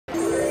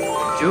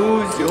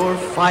Choose your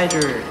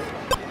fighter.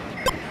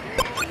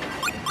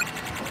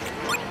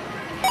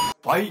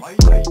 Fight.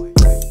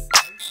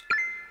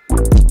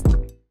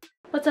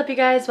 What's up you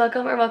guys?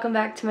 Welcome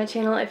back to my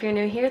channel. If you're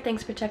new here,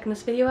 thanks for checking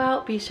this video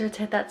out. Be sure to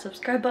hit that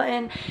subscribe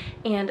button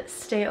and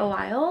stay a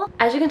while.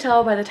 As you can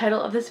tell by the title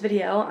of this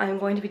video, I'm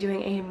going to be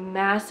doing a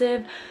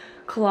massive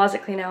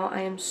closet clean out. I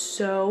am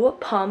so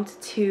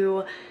pumped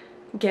to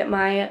get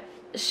my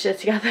shit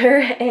together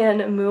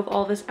and move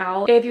all this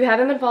out. If you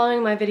haven't been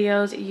following my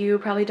videos, you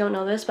probably don't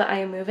know this, but I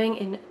am moving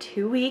in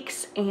 2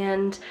 weeks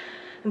and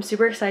I'm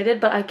super excited,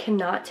 but I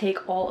cannot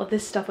take all of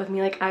this stuff with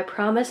me. Like, I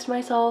promised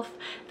myself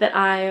that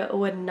I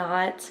would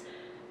not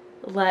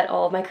let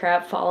all of my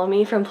crap follow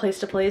me from place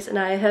to place, and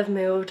I have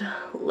moved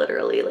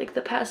literally like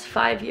the past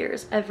 5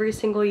 years, every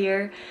single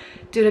year,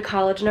 due to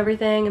college and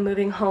everything, and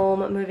moving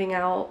home, moving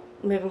out,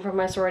 moving from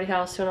my sorority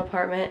house to an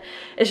apartment.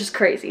 It's just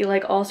crazy,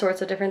 like all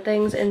sorts of different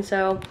things. And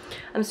so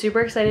I'm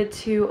super excited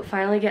to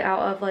finally get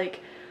out of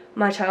like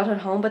my childhood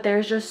home, but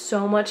there's just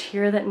so much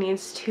here that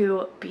needs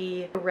to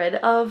be rid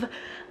of.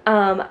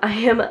 I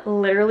am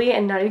literally,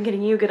 and not even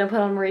kidding you, gonna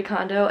put on Marie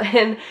Kondo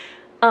and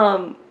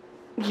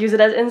use it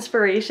as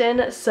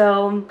inspiration.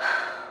 So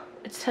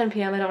it's 10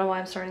 p.m. I don't know why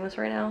I'm starting this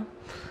right now,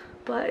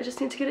 but I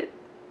just need to get it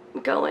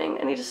going.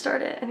 I need to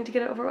start it. I need to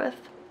get it over with.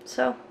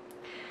 So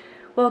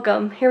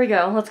welcome. Here we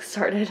go. Let's get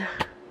started.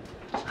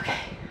 Okay,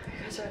 are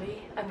you guys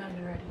ready? I'm not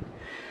even ready.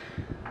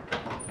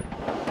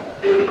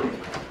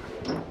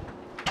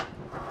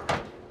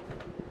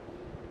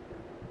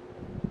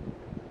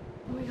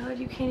 Oh my god,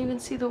 you can't even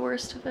see the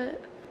worst of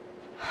it.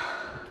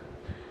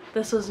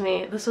 This was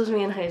me. This was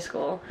me in high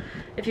school.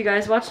 If you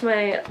guys watched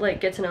my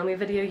like get to know me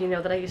video, you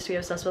know that I used to be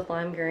obsessed with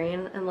lime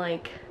green, and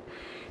like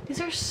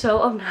these are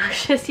so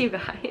obnoxious, you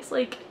guys.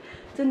 Like,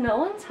 did no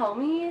one tell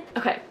me?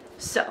 Okay.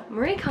 So,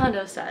 Marie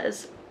Kondo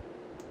says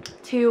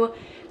to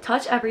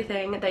touch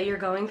everything that you're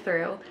going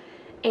through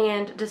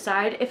and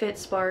decide if it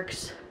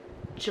sparks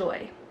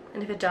joy.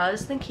 And if it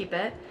does, then keep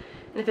it.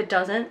 And if it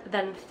doesn't,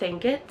 then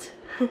thank it.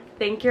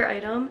 Thank your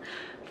item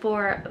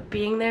for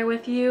being there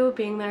with you,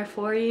 being there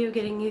for you,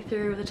 getting you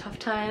through the tough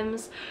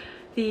times,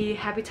 the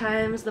happy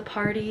times, the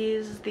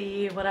parties,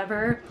 the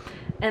whatever,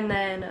 and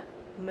then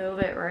move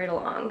it right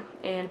along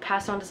and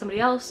pass it on to somebody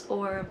else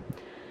or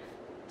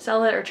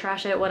sell it or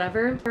trash it,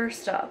 whatever.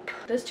 First up,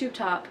 this tube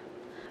top.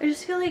 I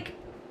just feel like,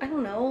 I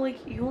don't know,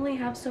 like you only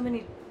have so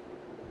many.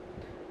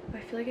 I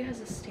feel like it has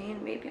a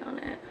stain maybe on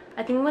it.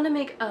 I think I'm gonna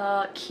make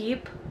a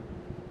keep,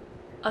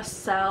 a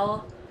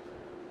sell,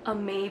 a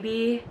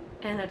maybe,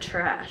 and a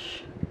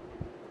trash.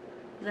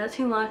 Is that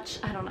too much?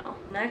 I don't know.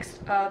 Next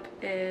up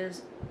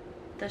is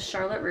the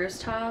Charlotte Russe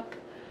top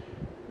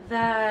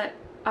that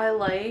I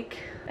like.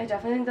 I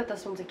definitely think that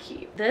this one's a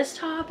keep. This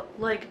top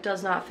like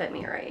does not fit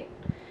me right.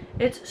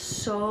 It's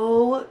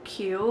so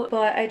cute,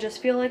 but I just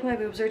feel like my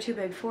boobs are too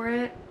big for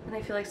it, and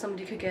I feel like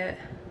somebody could get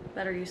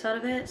better use out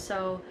of it,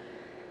 so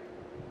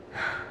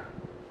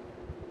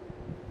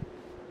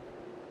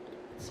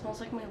it smells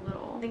like my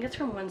little, I think it's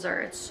from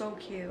Windsor. It's so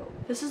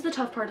cute. This is the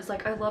tough part, is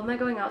like I love my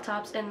going out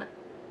tops, and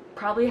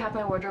probably half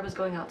my wardrobe is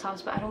going out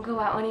tops, but I don't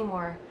go out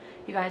anymore.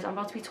 You guys, I'm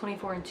about to be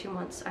 24 in 2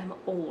 months. I'm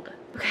old.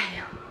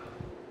 Okay.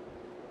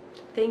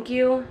 Thank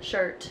you,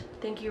 shirt.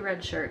 Thank you,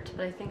 red shirt,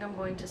 but I think I'm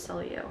going to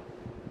sell you.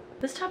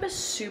 This top is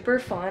super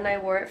fun. I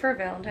wore it for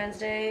Valentine's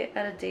Day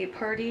at a date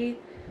party.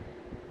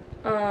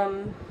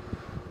 It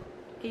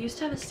used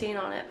to have a stain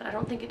on it, but I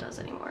don't think it does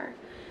anymore.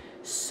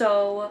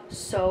 So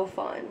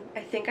fun.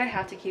 I think I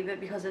have to keep it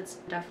because it's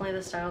definitely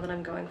the style that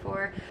I'm going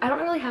for. I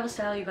don't really have a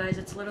style, you guys.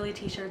 It's literally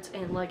t-shirts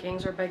and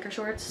leggings or biker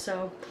shorts,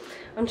 so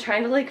I'm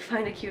trying to like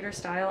find a cuter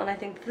style, and I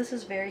think this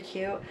is very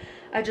cute.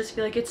 I just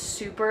feel like it's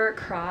super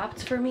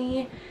cropped for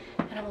me,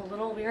 and I'm a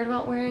little weird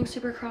about wearing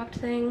super cropped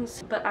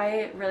things, but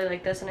I really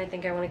like this and I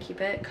think I want to keep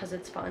it because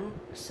it's fun.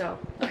 So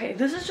okay,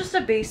 this is just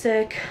a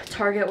basic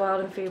Target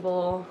Wild and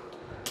Fable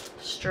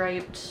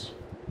striped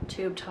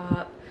tube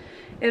top.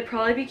 It'd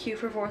probably be cute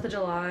for 4th of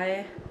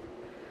July,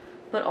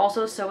 but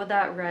also so would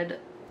that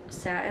red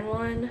satin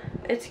one.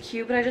 It's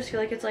cute, but I just feel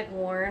like it's like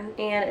worn,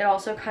 and it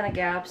also kind of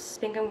gaps. I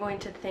think I'm going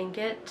to thank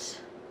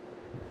it.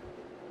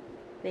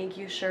 Thank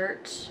you,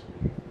 shirt.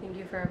 Thank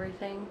you for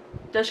everything.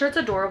 This shirt's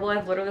adorable.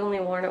 I've literally only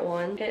worn it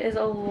once. It is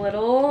a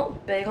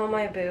little big on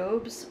my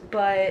boobs,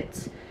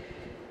 but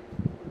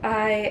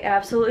I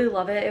absolutely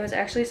love it. It was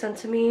actually sent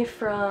to me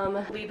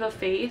from Leap of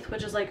Faith,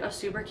 which is like a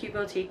super cute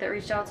boutique that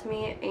reached out to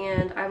me,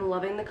 and I'm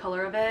loving the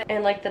color of it.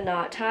 And like the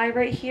knot tie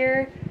right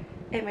here,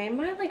 it made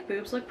my like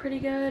boobs look pretty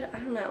good. I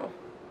don't know.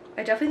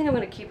 I definitely think I'm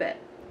gonna keep it,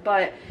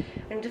 but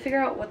I need to figure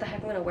out what the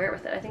heck I'm gonna wear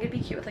with it. I think it'd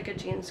be cute with like a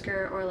jean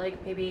skirt or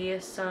like maybe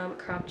some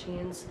cropped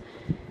jeans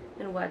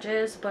and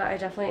wedges, but I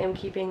definitely am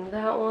keeping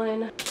that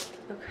one.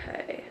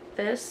 Okay,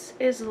 this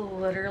is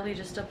literally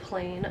just a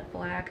plain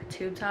black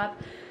tube top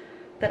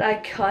that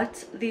I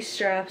cut these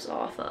straps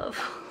off of.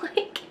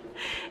 Like,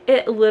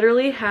 it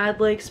literally had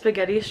like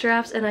spaghetti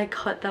straps and I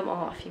cut them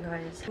off, you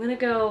guys. I'm gonna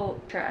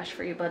go trash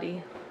for you,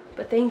 buddy,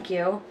 but thank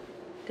you.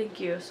 Thank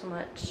you so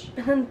much.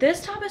 And then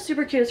this top is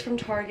super cute. It's from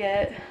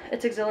Target.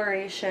 It's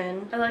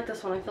Exhilaration. I like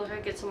this one. I feel like I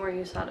get some more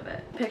use out of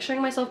it.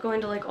 Picturing myself going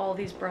to like all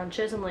these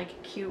brunches and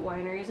like cute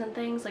wineries and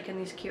things, like in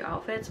these cute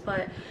outfits,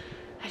 but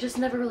I just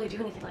never really do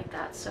anything like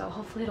that, so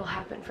hopefully it'll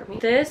happen for me.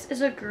 This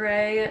is a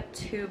gray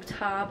tube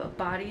top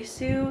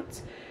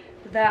bodysuit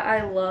that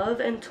I love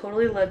and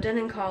totally lived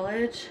in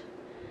college.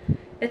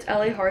 It's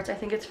LA Hearts. I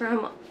think it's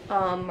from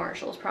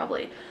Marshall's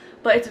probably.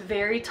 But it's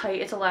very tight.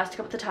 It's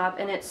elastic up at the top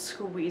and it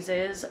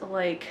squeezes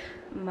like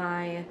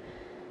my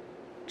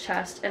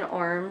chest and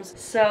arms.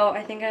 So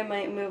I think I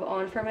might move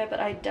on from it, but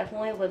I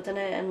definitely lived in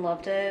it and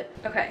loved it.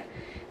 Okay,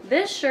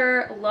 this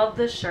shirt, love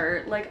this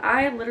shirt. Like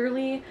I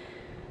literally,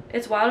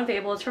 it's Wild and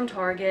Fable. It's from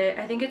Target.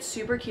 I think it's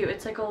super cute.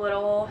 It's like a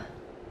little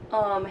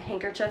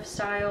handkerchief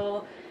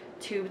style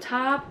tube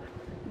top,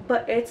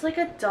 but it's like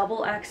a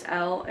double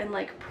XL and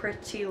like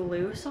pretty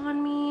loose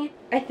on me.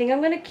 I think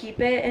I'm gonna keep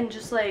it and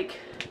just like,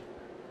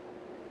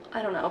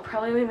 I don't know,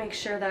 probably make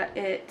sure that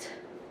it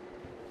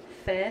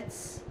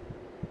fits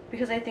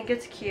because I think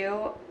it's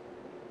cute.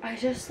 I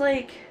just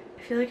like,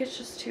 I feel like it's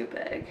just too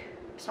big.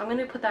 So I'm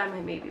gonna put that in my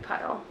maybe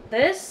pile.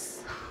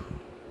 This,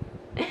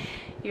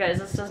 you guys,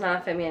 this does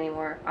not fit me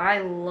anymore. I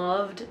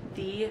loved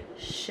the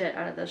shit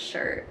out of this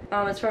shirt.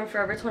 It's from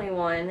Forever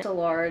 21. It's a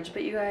large,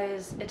 but you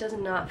guys, it does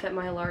not fit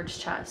my large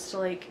chest.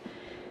 Like,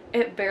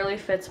 it barely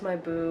fits my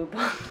boob.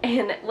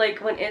 And like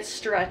when it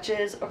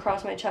stretches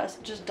across my chest,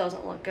 it just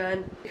doesn't look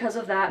good. Because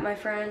of that, my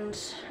friend,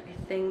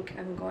 I think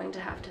I'm going to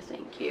have to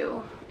thank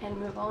you and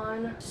move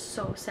on.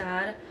 So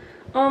sad.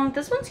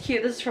 This one's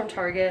cute. This is from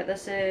Target.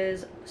 This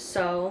is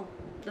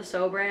the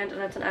So brand,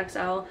 and it's an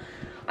XL.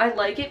 I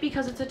like it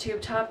because it's a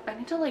tube top. I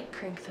need to like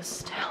crank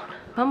this down.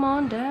 Come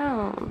on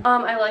down.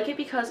 I like it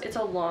because it's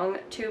a long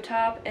tube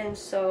top and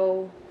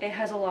so it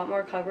has a lot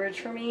more coverage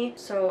for me.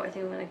 So I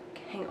think I'm gonna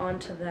hang on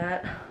to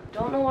that.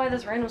 Don't know why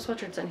this random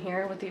sweatshirt's in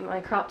here with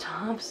my crop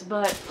tops,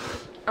 but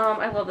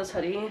I love this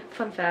hoodie.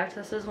 Fun fact,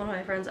 this is one of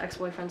my friend's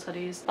ex-boyfriend's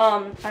hoodies.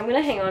 I'm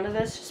gonna hang on to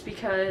this just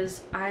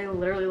because I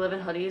literally live in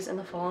hoodies in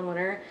the fall and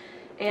winter.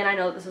 And I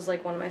know this is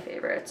like one of my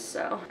favorites,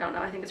 so I don't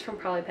know. I think it's from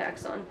probably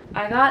PacSun.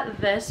 I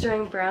got this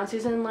during Brown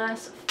season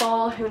last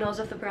fall. Who knows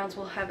if the Browns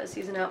will have a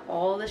season at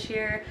all this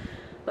year,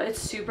 but it's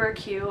super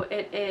cute.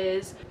 It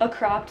is a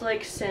cropped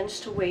like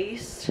cinched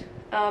waist,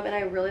 and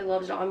I really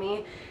loved it on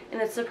me. And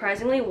it's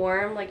surprisingly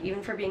warm, like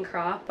even for being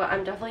cropped, but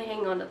I'm definitely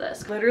hanging on to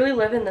this. Literally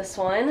live in this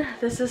one.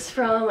 This is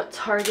from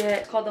Target.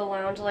 It's called the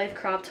Lounge Life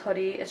Cropped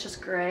Hoodie. It's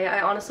just gray.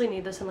 I honestly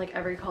need this in like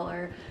every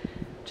color.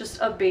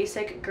 Just a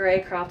basic gray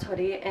cropped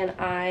hoodie, and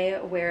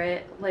I wear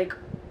it like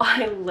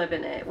I live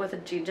in it with a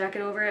jean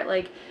jacket over it.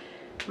 Like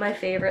my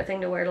favorite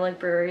thing to wear to like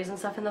breweries and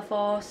stuff in the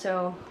fall,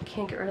 so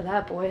can't get rid of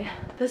that boy.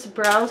 This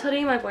Browns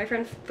hoodie my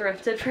boyfriend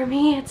thrifted for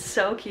me. It's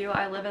so cute.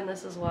 I live in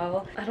this as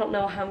well. I don't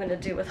know how I'm gonna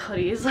do with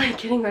hoodies, like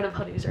getting rid of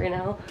hoodies right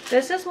now.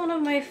 This is one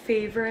of my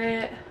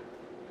favorite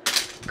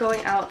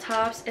going out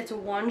tops. It's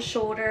one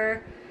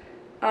shoulder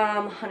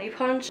honey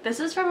punch.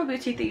 This is from a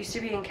boutique that used to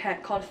be in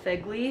Kent called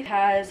Fig Leaf. It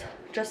has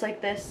just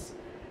like this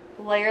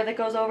layer that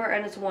goes over,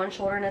 and it's one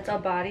shoulder, and it's a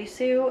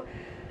bodysuit.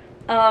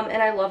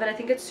 And I love it. I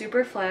think it's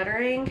super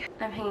flattering.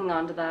 I'm hanging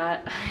on to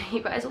that.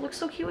 You guys, it looks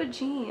so cute with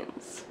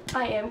jeans.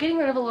 I am getting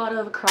rid of a lot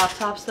of crop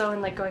tops though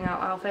and like going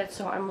out outfits,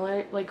 so I'm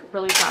really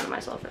proud of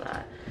myself for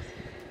that.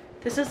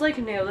 This is like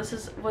new.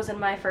 This was in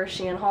my first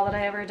Shein haul that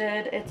I ever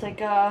did. It's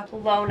like a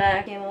low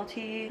neck camel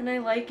tee, and I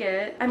like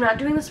it. I'm not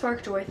doing the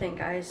Spark Joy thing,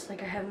 guys.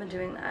 Like I haven't been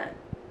doing that.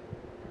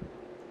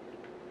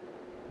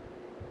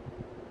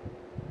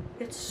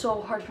 It's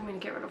so hard for me to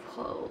get rid of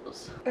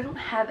clothes. I don't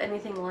have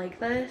anything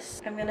like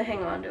this. I'm gonna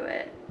hang on to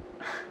it.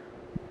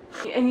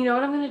 And you know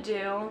what I'm gonna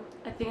do?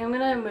 I think I'm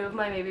gonna move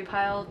my maybe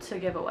pile to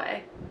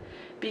giveaway,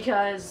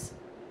 because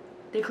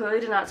they clearly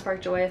did not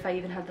spark joy if I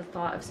even had the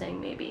thought of saying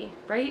maybe,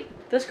 right?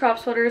 This crop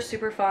sweater is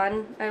super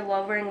fun. I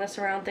love wearing this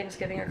around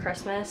Thanksgiving or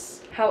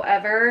Christmas.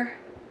 However,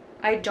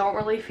 I don't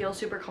really feel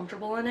super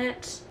comfortable in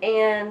it,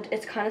 and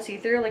it's kind of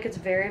see-through. Like it's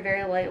very,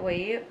 very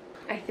lightweight.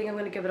 I think I'm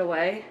gonna give it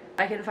away.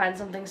 I can find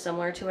something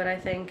similar to it. I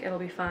think it'll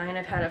be fine.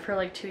 I've had it for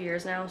like 2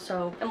 years now,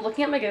 so I'm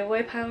looking at my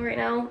giveaway pile right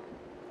now,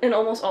 and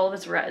almost all of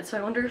it's red, so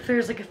I wonder if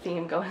there's like a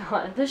theme going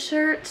on. This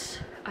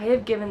shirt, I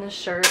have given this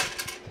shirt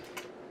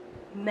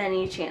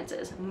many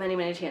chances,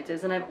 many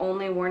chances, and I've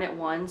only worn it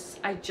once.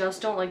 I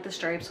just don't like the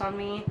stripes on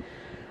me.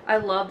 I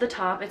love the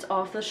top. It's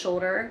off the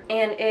shoulder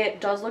and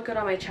it does look good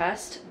on my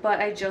chest, but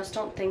I just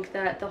don't think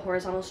that the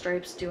horizontal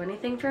stripes do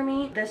anything for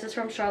me. This is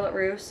from Charlotte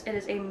Russe. It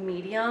is a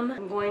medium.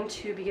 I'm going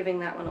to be giving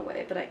that one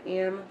away, but I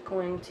am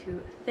going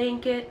to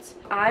thank it.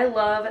 I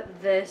love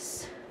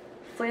this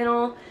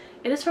flannel.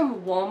 It is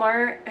from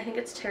Walmart. I think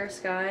it's Terra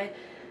Sky.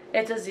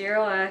 It's a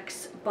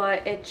 0X,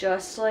 but it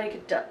just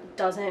like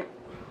doesn't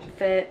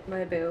fit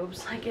my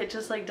boobs. Like it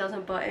just like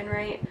doesn't button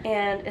right,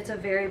 and it's a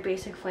very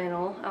basic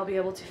flannel. I'll be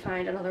able to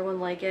find another one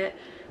like it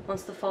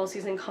once the fall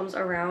season comes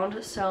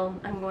around, so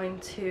I'm going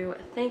to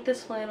thank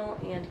this flannel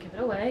and give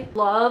it away.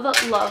 Love,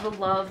 love,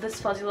 love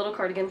this fuzzy little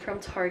cardigan from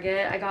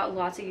Target. I got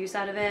lots of use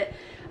out of it.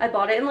 I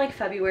bought it in like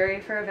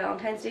February for a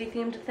Valentine's Day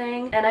themed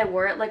thing, and I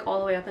wore it like all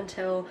the way up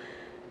until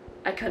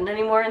I couldn't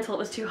anymore, until it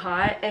was too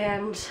hot,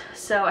 and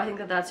so I think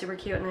that that's super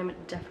cute, and I'm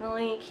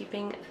definitely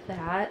keeping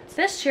that.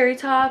 This cherry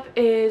top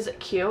is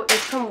cute.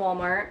 It's from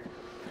Walmart.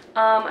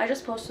 I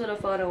just posted a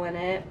photo in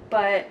it,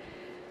 but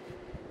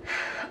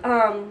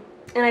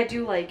and I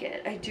do like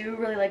it. I do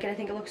really like it. I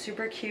think it looks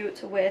super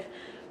cute with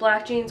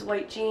black jeans,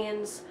 white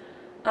jeans,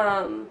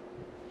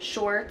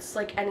 shorts,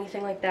 like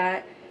anything like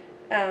that.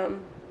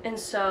 And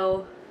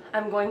so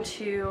I'm going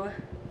to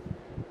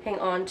hang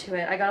on to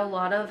it. I got a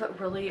lot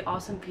of really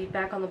awesome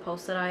feedback on the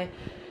post that I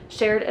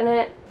shared in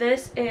it.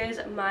 This is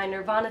my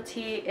Nirvana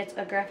tee. It's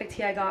a graphic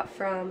tee I got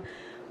from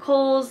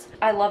Kohl's.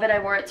 I love it. I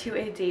wore it to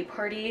a date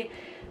party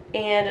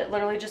and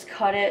literally just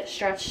cut it,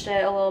 stretched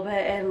it a little bit,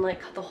 and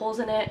like cut the holes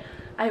in it.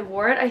 I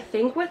wore it, I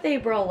think, with a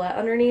bralette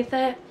underneath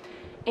it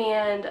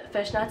and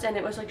fishnets, and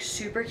it was like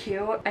super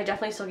cute. I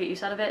definitely still get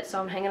use out of it, so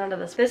I'm hanging on to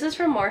this. This is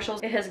from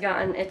Marshall's. It has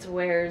gotten its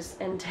wears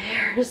and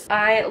tears.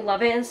 I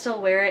love it and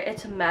still wear it.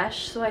 It's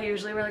mesh, so I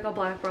usually wear like a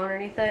black bra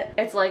underneath it.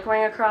 It's like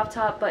wearing a crop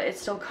top, but it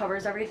still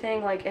covers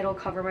everything. Like it'll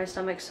cover my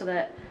stomach so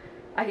that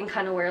I can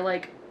kind of wear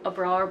like a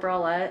bra or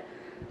bralette,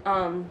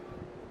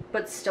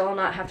 but still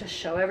not have to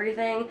show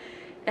everything.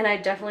 And I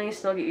definitely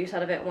still get use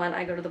out of it when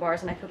I go to the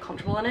bars and I feel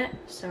comfortable in it,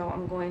 so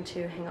I'm going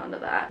to hang on to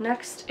that.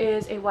 Next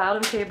is a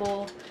Wild &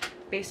 Fable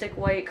basic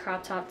white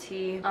crop top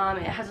tee. It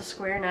has a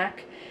square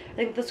neck. I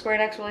think the square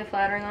neck's really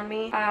flattering on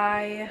me.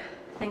 I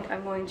think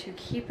I'm going to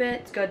keep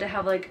it. It's good to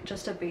have like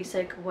just a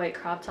basic white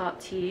crop top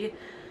tee.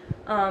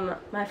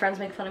 My friends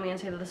make fun of me and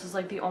say that this is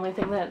like the only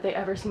thing that they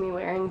ever see me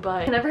wearing,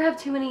 but I never have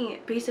too many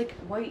basic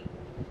white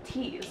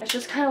tees. It's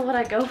just kind of what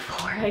I go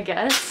for, I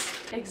guess.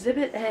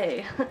 Exhibit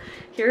A.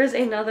 Here is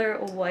another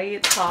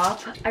white top.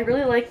 I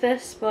really like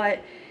this, but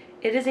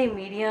it is a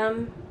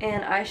medium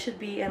and I should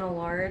be in a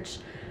large.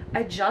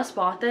 I just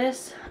bought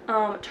this.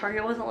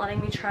 Target wasn't letting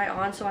me try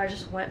on, so I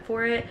just went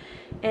for it,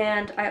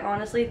 and I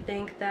honestly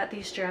think that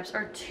these straps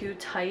are too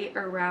tight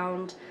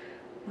around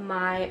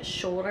my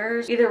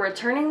shoulders. Either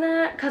returning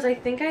that, because I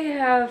think I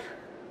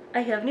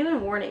haven't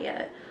even worn it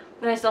yet,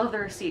 and I still have the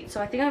receipt, so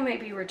I think I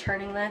might be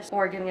returning this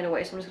or giving it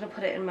away, so I'm just gonna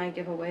put it in my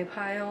giveaway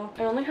pile.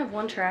 I only have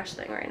one trash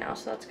thing right now,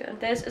 so that's good.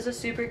 This is a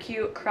super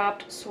cute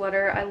cropped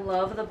sweater. I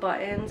love the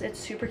buttons. It's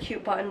super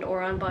cute buttoned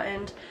or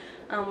unbuttoned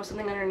with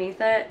something underneath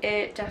it.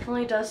 It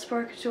definitely does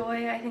spark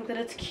joy. I think that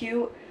it's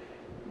cute,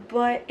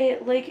 but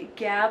it like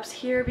gaps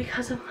here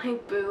because of my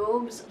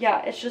boobs.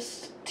 Yeah, it's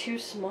just too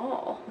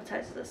small. What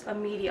size is this? A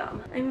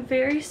medium. I'm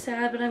very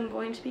sad, but I'm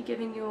going to be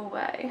giving you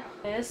away.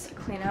 This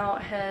clean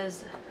out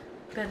has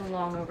been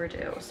long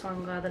overdue, so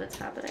I'm glad that it's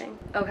happening.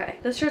 Okay,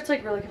 this shirt's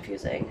like really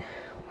confusing.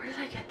 Where did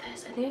I get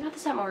this? I think I got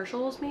this at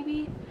Marshall's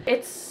maybe?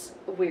 It's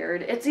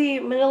weird. It's a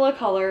manila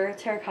color,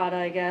 terracotta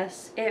I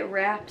guess. It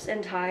wraps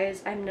and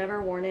ties. I've never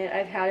worn it.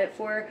 I've had it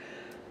for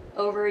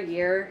over a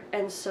year,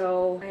 and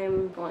so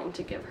I'm going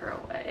to give her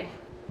away.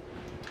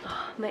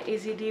 Oh, my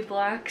AZD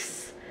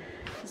blacks.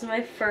 This is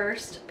my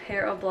first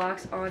pair of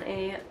blocks on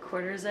a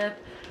quarter zip.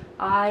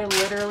 I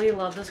literally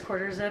love this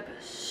quarter zip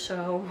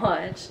so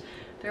much.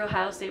 They're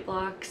Ohio State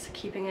blocks,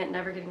 keeping it,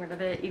 never getting rid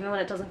of it, even when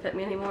it doesn't fit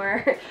me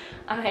anymore.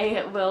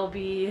 I will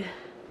be,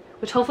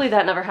 which hopefully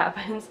that never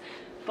happens,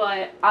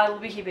 but I will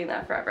be keeping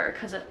that forever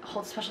because it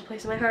holds a special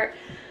place in my heart.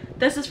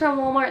 This is from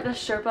Walmart, the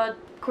Sherpa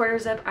quarter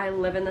zip. I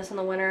live in this in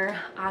the winter.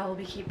 I will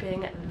be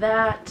keeping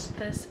that.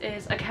 This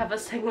is a Kappa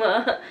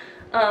Sigma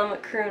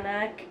crew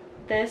neck.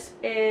 This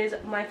is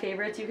my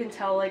favorite. You can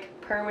tell like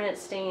permanent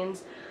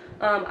stains.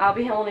 I'll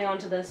be holding on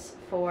to this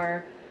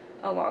for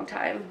a long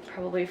time,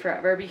 probably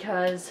forever,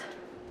 because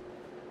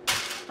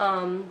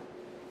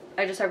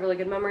I just have really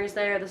good memories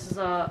there. This is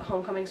a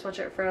homecoming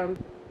sweatshirt from,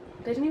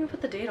 they didn't even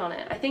put the date on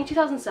it, I think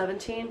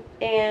 2017,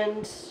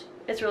 and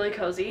it's really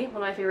cozy. One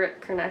of my favorite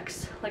crew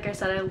necks. Like I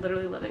said, I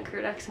literally live in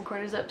crew necks and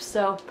quarter zips,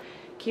 so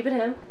keeping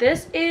him.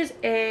 This is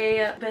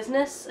a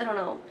business, I don't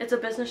know, it's a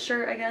business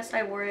shirt I guess.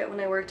 I wore it when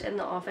I worked in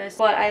the office,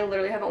 but I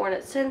literally haven't worn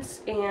it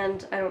since,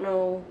 and I don't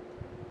know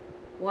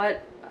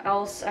what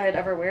else I'd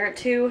ever wear it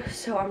to,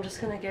 so I'm just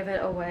gonna give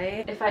it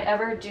away. If I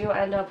ever do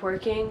end up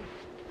working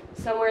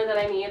somewhere that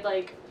I need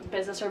like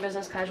business or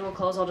business casual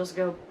clothes, I'll just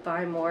go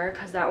buy more,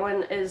 because that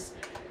one is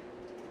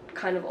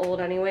kind of old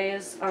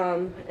anyways,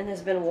 and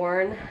has been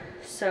worn.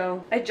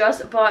 So I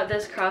just bought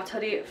this cropped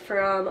hoodie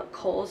from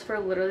Kohl's for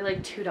literally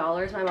like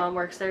 $2. My mom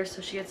works there, so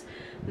she gets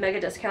mega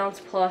discounts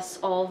plus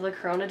all of the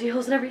Corona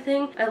deals and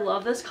everything. I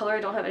love this color.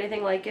 I don't have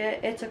anything like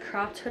it. It's a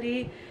cropped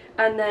hoodie,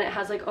 and then it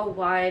has like a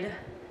wide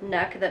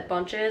neck that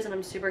bunches, and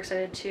I'm super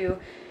excited to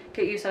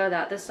get use out of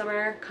that this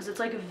summer because it's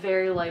like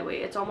very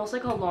lightweight. It's almost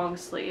like a long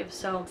sleeve.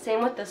 So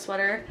same with this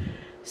sweater,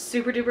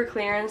 super duper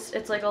clearance.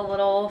 It's like a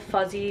little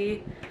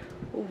fuzzy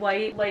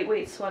white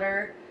lightweight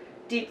sweater,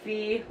 deep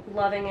V,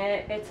 loving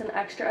it. It's an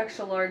extra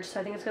extra large, so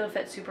I think it's gonna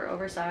fit super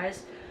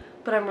oversized,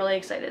 but I'm really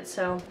excited.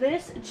 So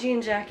this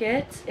jean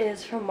jacket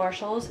is from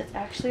Marshalls. It's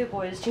actually a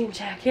boy's jean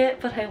jacket,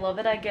 but I love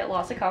it. I get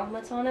lots of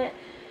compliments on it.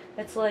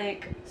 It's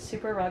like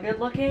super rugged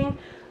looking.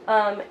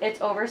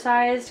 It's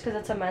oversized because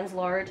it's a men's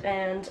large,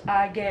 and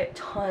I get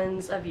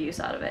tons of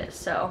use out of it,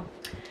 so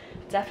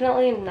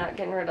definitely not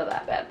getting rid of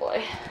that bad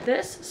boy.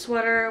 This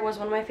sweater was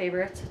one of my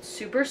favorites. It's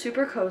super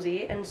super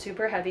cozy and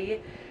super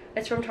heavy.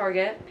 It's from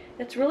Target.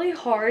 It's really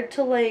hard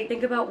to like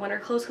think about winter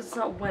clothes because it's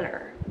not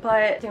winter,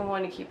 but I'm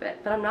going to keep it.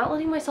 But I'm not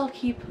letting myself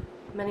keep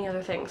many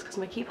other things because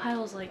my keep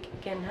pile is like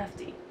getting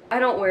hefty. I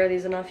don't wear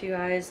these enough, you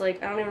guys.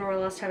 Like, I don't even remember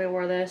the last time I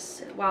wore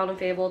this. Wild and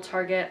Fable,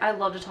 Target. I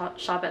love to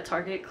shop at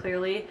Target,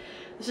 clearly.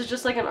 This is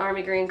just like an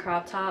army green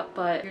crop top,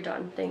 but you're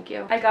done. Thank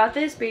you. I got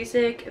this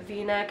basic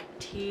v-neck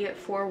tee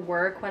for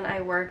work when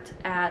I worked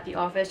at the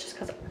office just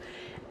because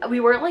we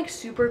weren't like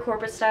super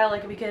corporate style.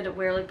 Like, we could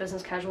wear like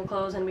business casual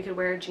clothes and we could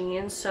wear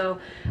jeans. So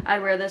I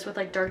wear this with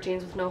like dark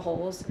jeans with no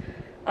holes,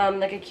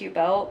 like a cute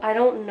belt. I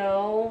don't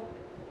know.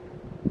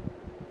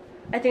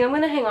 I think I'm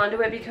gonna hang on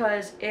to it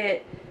because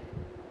it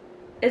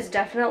is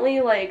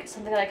definitely like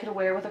something that I could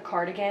wear with a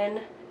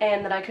cardigan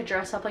and that I could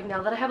dress up. Like,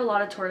 now that I have a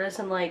lot of tortoise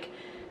and like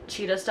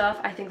cheetah stuff,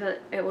 I think that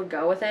it would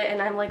go with it,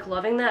 and I'm like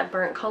loving that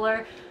burnt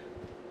color.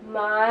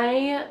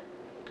 My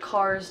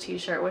Cars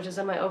t-shirt, which is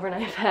in my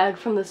overnight bag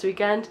from this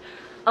weekend,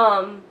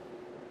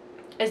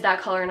 is that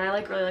color, and I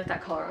like really like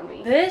that color on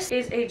me. This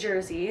is a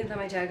jersey that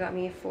my dad got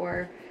me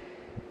for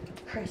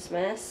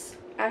Christmas.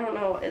 I don't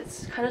know,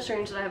 it's kind of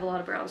strange that I have a lot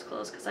of Browns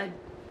clothes because I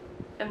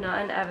am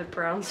not an avid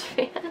Browns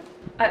fan.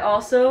 I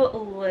also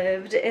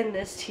lived in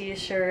this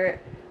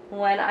t-shirt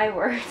when I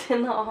worked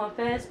in the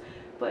office,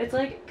 but it's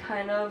like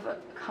kind of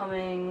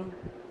coming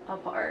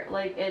apart.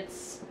 Like,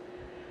 it's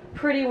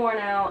pretty worn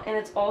out, and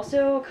it's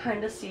also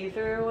kind of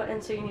see-through,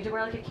 and so you need to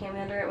wear like a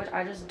cami under it, which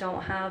I just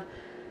don't have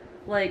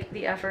like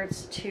the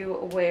efforts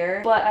to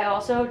wear. But I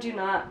also do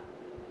not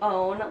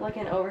own like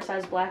an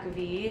oversized black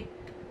V,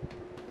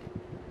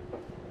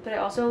 but I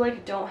also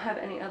like don't have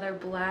any other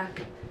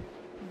black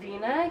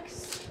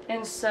v-necks,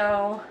 and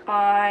so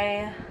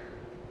I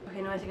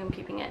think I'm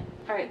keeping it.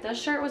 All right,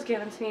 this shirt was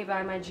given to me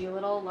by my G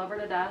Little, love her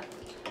to death.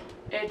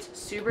 It's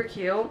super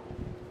cute,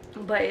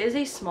 but it is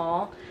a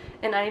small,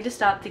 and I need to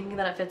stop thinking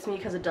that it fits me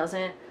because it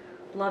doesn't.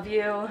 Love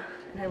you,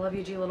 and I love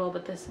you, G Little,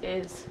 but this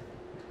is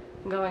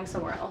going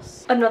somewhere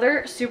else.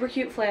 Another super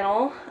cute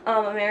flannel,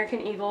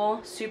 American Eagle,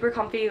 super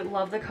comfy,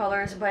 love the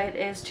colors, but it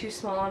is too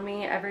small on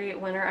me. Every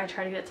winter I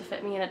try to get it to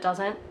fit me and it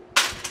doesn't.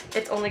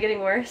 It's only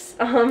getting worse.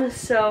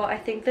 So I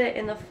think that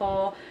in the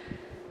fall,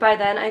 by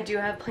then I do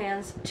have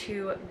plans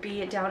to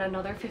be down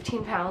another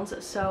 15 pounds,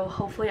 so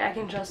hopefully I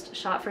can just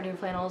shop for new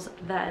flannels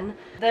then.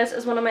 This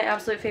is one of my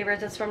absolute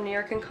favorites. It's from New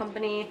York &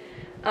 Company.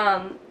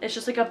 It's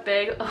just like a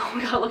big, oh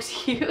my god, it looks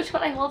huge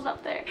when I hold it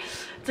up there.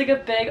 It's like a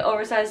big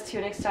oversized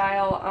tunic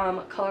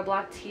style color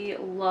block tee.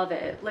 Love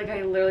it. Like,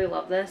 I literally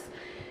love this,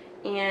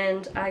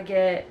 and I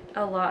get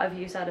a lot of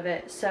use out of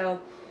it.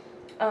 So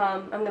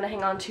I'm gonna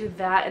hang on to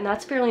that, and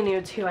that's fairly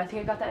new too. I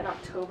think I got that in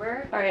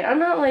October. All right, I'm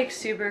not like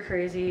super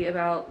crazy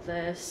about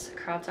this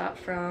crop top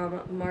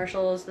from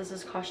Marshalls. This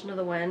is Caution to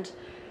the Wind,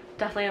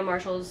 definitely a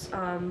Marshalls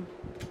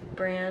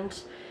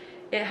brand.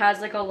 It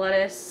has like a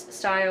lettuce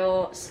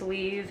style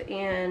sleeve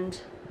and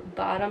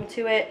bottom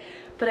to it,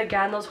 but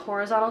again, those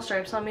horizontal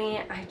stripes on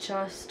me, I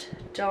just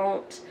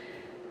don't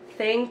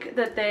think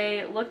that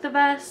they look the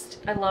best.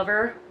 I love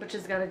her, but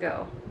she's gotta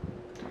go.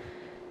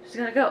 She's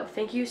gotta go.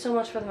 Thank you so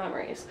much for the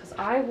memories, because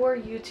I wore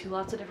you to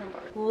lots of different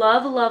parts.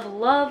 Love, love,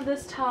 love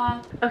this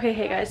top. Okay,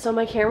 hey guys, so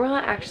my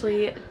camera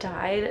actually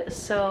died,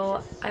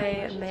 so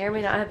I may or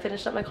may not have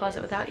finished up my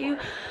closet without you,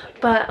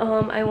 but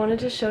I wanted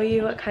to show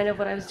you kind of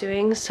what I was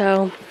doing.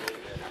 So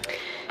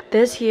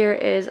this here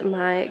is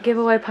my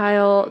giveaway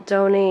pile,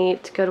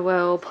 donate,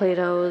 Goodwill,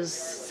 Plato's,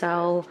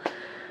 sell.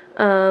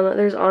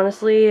 There's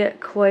honestly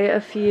quite a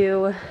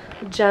few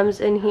gems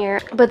in here,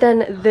 but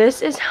then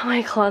this is how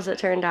my closet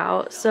turned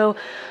out. So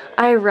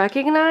I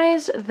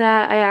recognized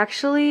that I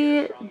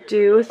actually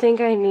do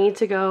think I need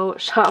to go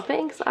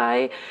shopping, because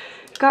I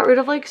got rid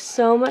of like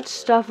so much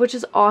stuff, which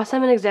is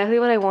awesome and exactly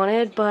what I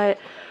wanted. But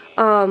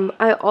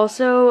I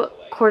also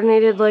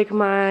coordinated like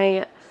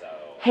my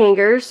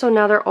hangers, so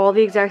now they're all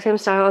the exact same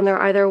style, and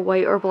they're either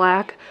white or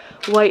black.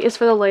 White is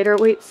for the lighter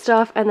weight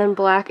stuff, and then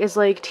black is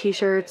like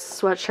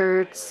t-shirts,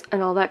 sweatshirts,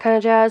 and all that kind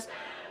of jazz.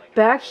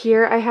 Back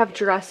here I have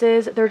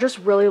dresses. They're just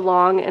really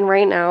long, and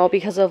right now,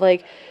 because of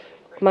like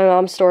my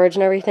mom's storage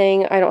and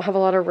everything, I don't have a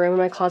lot of room in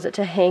my closet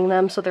to hang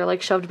them, so they're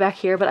like shoved back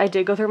here. But I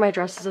did go through my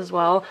dresses as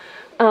well.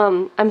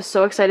 I'm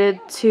so excited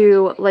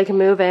to like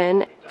move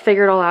in,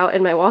 figure it all out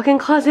in my walk-in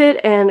closet,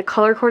 and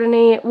color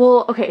coordinate.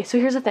 Well, okay, so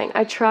here's the thing.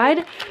 I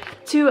tried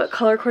to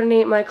color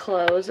coordinate my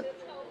clothes,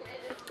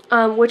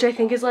 which I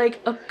think is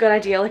like a good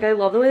idea. Like, I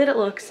love the way that it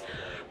looks,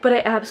 but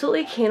I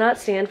absolutely cannot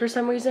stand for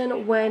some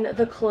reason when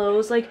the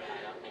clothes like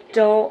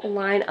don't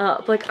line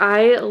up. Like,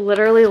 I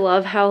literally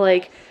love how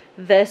like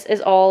this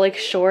is all like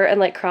short and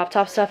like crop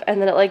top stuff,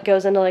 and then it like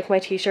goes into like my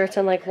t-shirts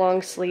and like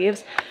long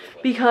sleeves,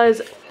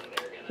 because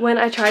when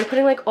I tried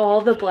putting like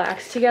all the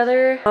blacks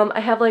together, I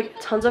have like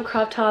tons of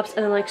crop tops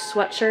and then like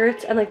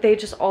sweatshirts, and like they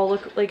just all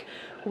look like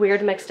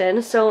weird mixed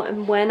in. So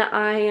when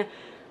I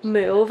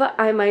move,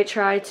 I might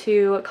try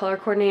to color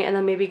coordinate and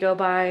then maybe go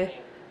by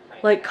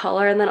like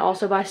color and then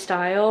also by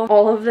style.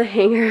 All of the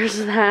hangers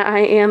that I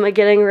am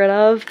getting rid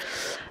of.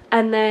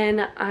 And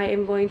then I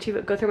am going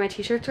to go through my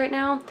t-shirts right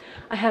now.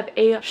 I have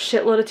a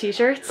shitload of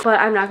t-shirts, but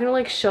I'm not gonna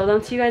like show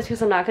them to you guys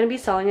because I'm not gonna be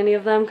selling any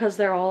of them because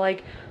they're all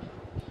like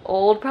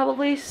old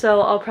probably.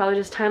 So I'll probably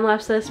just time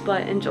lapse this,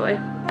 but enjoy.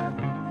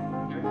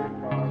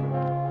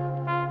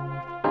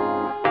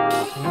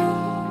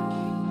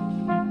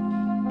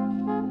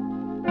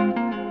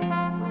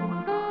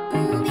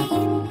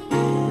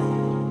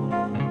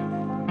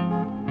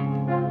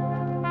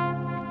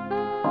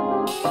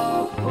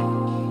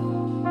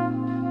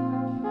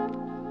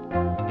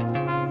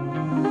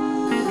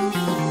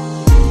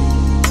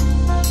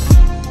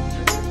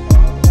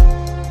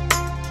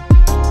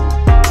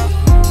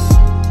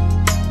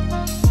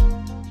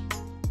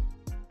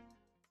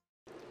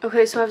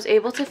 Okay, so I was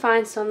able to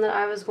find some that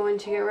I was going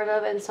to get rid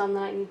of and some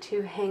that I need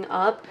to hang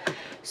up.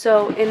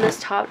 So in this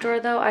top drawer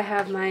though, I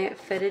have my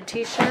fitted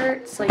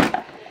t-shirts,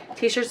 like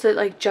t-shirts that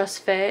like just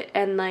fit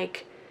and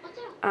like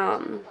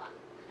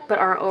but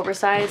aren't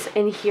oversized.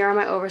 And here are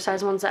my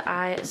oversized ones that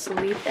I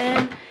sleep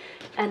in.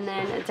 And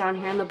then down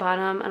here in the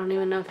bottom, I don't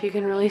even know if you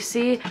can really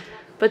see,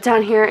 but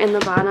down here in the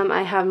bottom,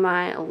 I have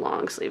my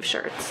long sleeve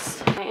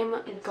shirts. I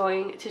am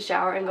going to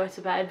shower and go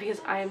to bed because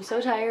I am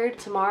so tired.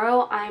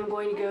 Tomorrow, I'm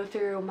going to go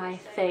through my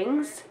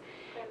things,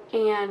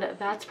 and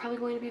that's probably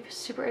going to be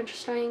super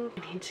interesting.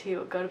 I need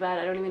to go to bed.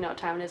 I don't even know what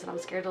time it is, and I'm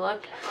scared to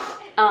look.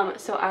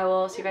 So I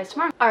will see you guys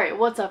tomorrow. All right,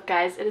 what's up,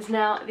 guys? It is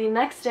now the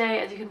next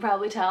day, as you can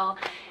probably tell,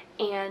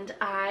 and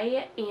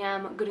I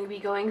am going to be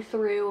going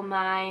through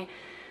my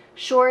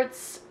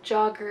shorts,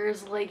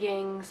 joggers,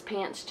 leggings,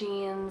 pants,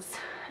 jeans,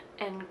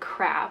 and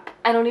crap.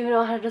 I don't even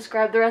know how to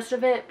describe the rest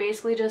of it.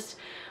 Basically just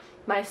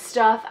my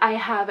stuff. I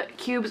have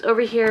cubes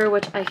over here,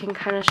 which I can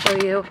kind of show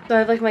you. So I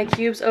have like my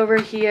cubes over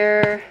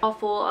here, all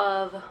full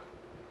of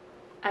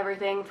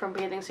everything from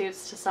bathing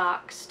suits to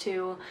socks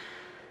to,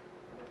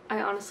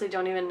 I honestly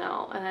don't even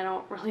know, and I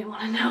don't really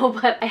want to know,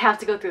 but I have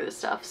to go through this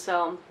stuff.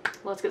 So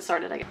let's get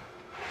started, I guess.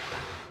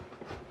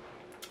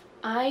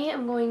 I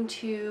am going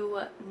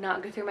to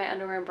not go through my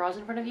underwear and bras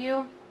in front of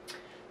you.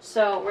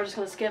 So we're just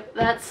going to skip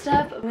that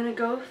step. I'm going to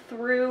go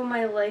through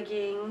my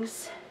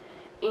leggings,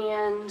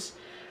 and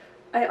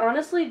I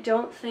honestly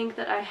don't think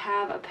that I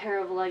have a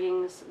pair of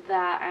leggings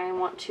that I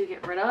want to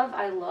get rid of.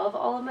 I love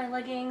all of my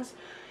leggings,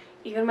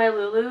 even my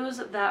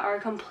Lulus that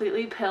are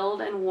completely pilled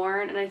and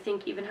worn, and I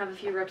think even have a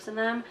few rips in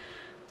them.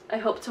 I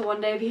hope to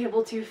one day be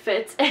able to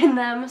fit in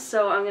them,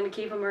 so I'm going to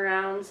keep them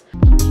around.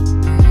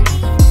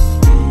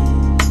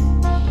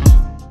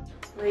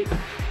 Like,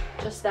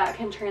 just that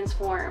can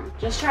transform.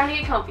 Just trying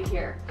to get comfy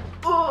here.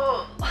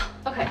 Ugh.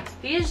 Okay,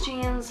 these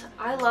jeans,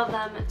 I love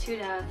them to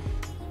death,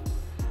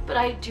 but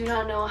I do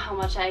not know how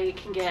much I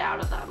can get out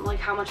of them. Like,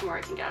 how much more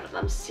I can get out of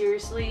them.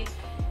 Seriously,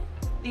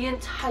 the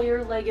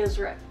entire leg is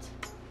ripped.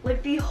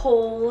 Like, the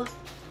whole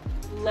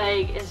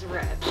leg is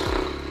ripped.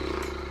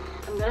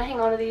 I'm gonna hang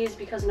on to these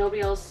because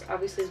nobody else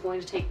obviously is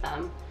going to take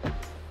them.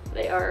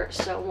 They are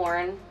so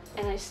worn,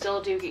 and I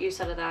still do get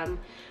used out of them.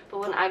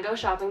 But when I go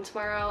shopping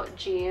tomorrow,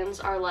 jeans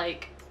are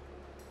like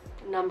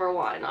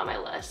 #1 on my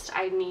list.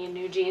 I need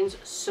new jeans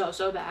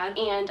so bad,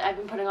 and I've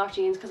been putting off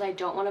jeans because I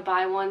don't want to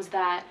buy ones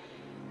that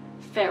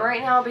fit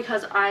right now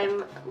because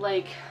I'm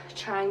like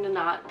trying to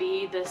not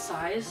be this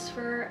size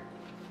for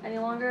any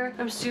longer.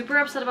 I'm super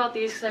upset about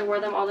these because I wore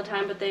them all the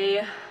time, but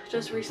they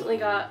just recently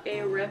got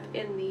a rip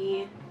in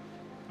the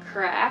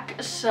crack,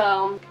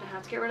 so I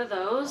have to get rid of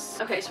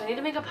those. Okay, so I need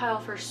to make a pile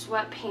for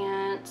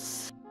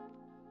sweatpants.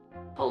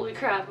 Holy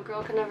crap, a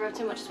girl can never have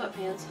too much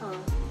sweatpants, huh?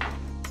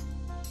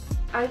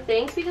 I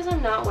think because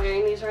I'm not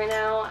wearing these right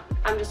now,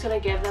 I'm just gonna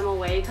give them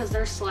away because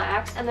they're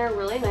slacks and they're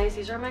really nice.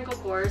 These are my Michael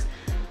Kors.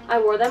 I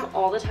wore them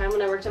all the time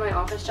when I worked at my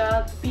office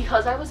job.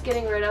 Because I was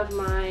getting rid of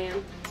my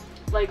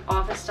like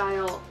office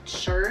style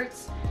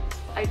shirts,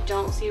 I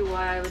don't see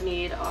why I would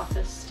need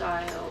office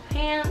style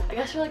pants. I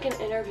guess for like an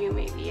interview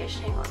maybe I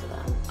should hang on to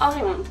them. I'll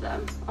hang on to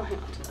them. I'll hang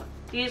on to them.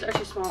 These are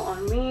too small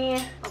on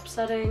me.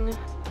 Upsetting.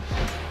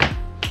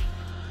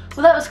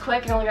 Well, that was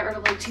quick. I only got rid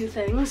of like 2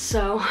 things,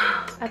 so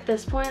at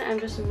this point I'm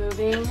just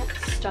moving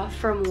stuff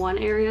from one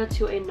area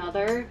to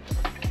another,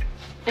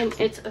 and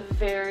it's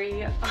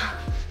very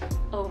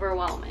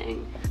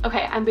overwhelming.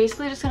 Okay, I'm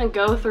basically just gonna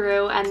go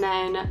through and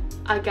then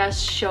I guess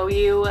show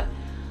you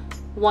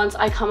once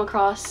I come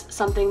across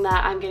something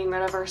that I'm getting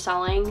rid of or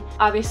selling,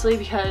 obviously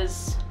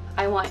because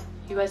I want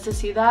you guys to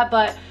see that,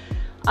 but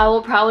I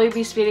will probably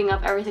be speeding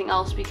up everything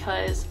else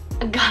because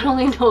God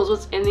only knows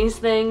what's in these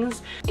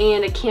things,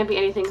 and it can't be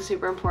anything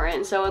super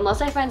important. So unless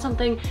I find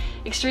something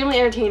extremely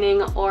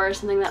entertaining or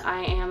something that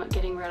I am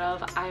getting rid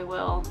of, I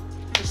will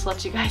just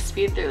let you guys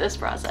speed through this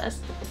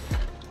process.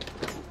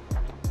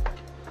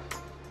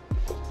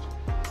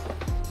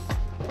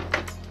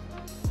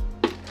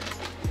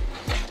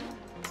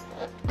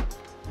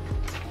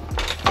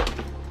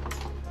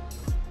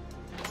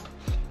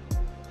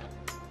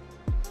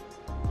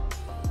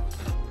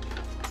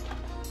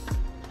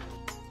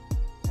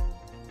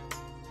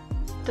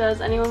 Does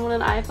anyone want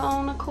an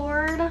iPhone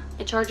cord?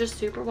 It charges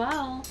super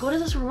well. What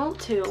is this remote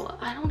to?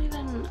 I don't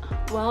even,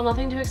 well,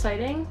 nothing too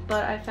exciting,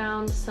 but I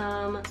found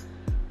some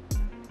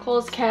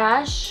Kohl's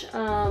Cash,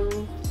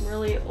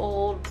 really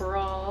old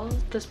bra.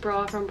 This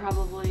bra from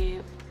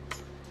probably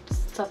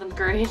 7th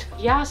grade.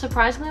 Yeah,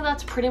 surprisingly,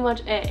 that's pretty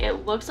much it.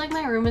 It looks like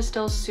my room is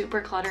still super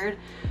cluttered,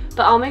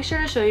 but I'll make sure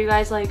to show you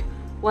guys like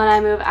when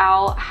I move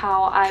out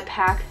how I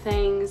pack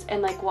things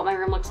and like what my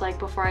room looks like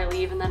before I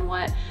leave, and then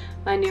what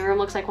my new room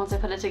looks like once I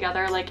put it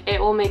together. Like,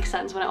 it will make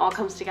sense when it all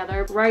comes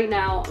together. Right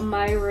now,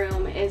 my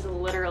room is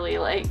literally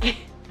like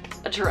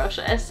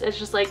atrocious. It's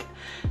just like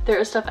there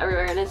is stuff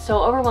everywhere and it's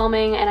so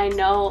overwhelming, and I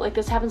know like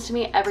this happens to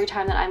me every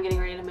time that I'm getting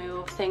ready to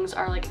move. Things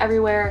are like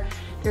everywhere.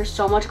 There's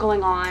so much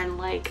going on.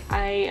 Like,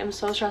 I am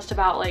so stressed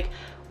about like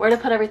where to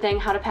put everything,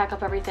 how to pack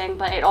up everything,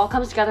 but it all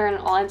comes together and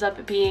it all ends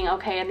up being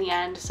okay in the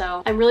end.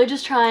 So I'm really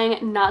just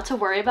trying not to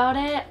worry about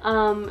it.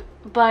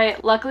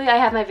 But luckily I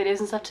have my videos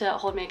and stuff to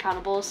hold me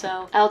accountable,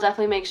 so I'll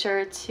definitely make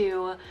sure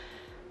to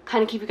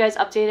kind of keep you guys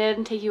updated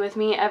and take you with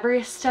me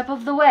every step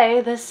of the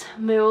way this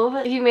move.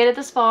 If you've made it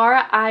this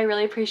far, I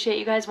really appreciate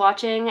you guys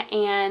watching,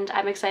 and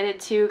I'm excited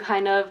to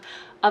kind of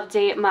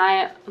update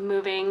my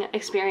moving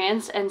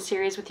experience and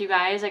series with you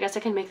guys. I guess I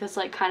can make this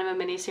like kind of a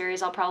mini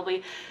series. I'll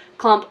probably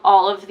clump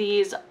all of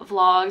these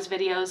vlogs,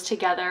 videos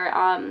together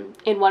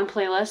in one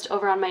playlist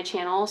over on my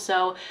channel.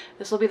 So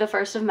this will be the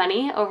first of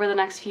many over the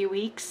next few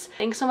weeks.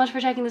 Thanks so much for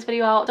checking this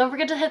video out. Don't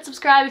forget to hit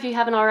subscribe if you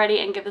haven't already,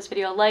 and give this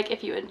video a like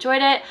if you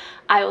enjoyed it.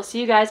 I will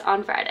see you guys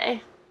on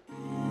Friday.